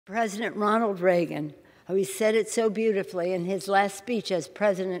President Ronald Reagan, who he said it so beautifully in his last speech as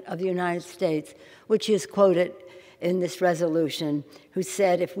President of the United States, which is quoted in this resolution, who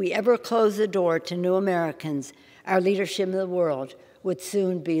said, "If we ever close the door to new Americans, our leadership in the world would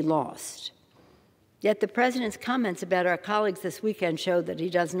soon be lost." Yet the President's comments about our colleagues this weekend showed that he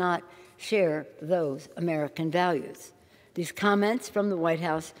does not share those American values. These comments from the White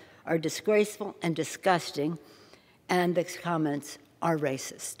House are disgraceful and disgusting, and these comments are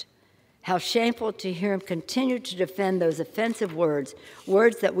racist. How shameful to hear him continue to defend those offensive words,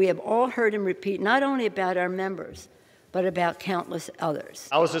 words that we have all heard him repeat, not only about our members, but about countless others.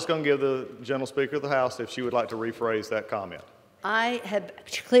 I was just going to give the General Speaker of the House if she would like to rephrase that comment. I have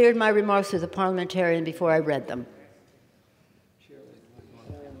cleared my remarks with a parliamentarian before I read them.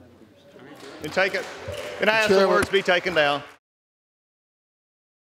 And take it, and I ask the words be taken down.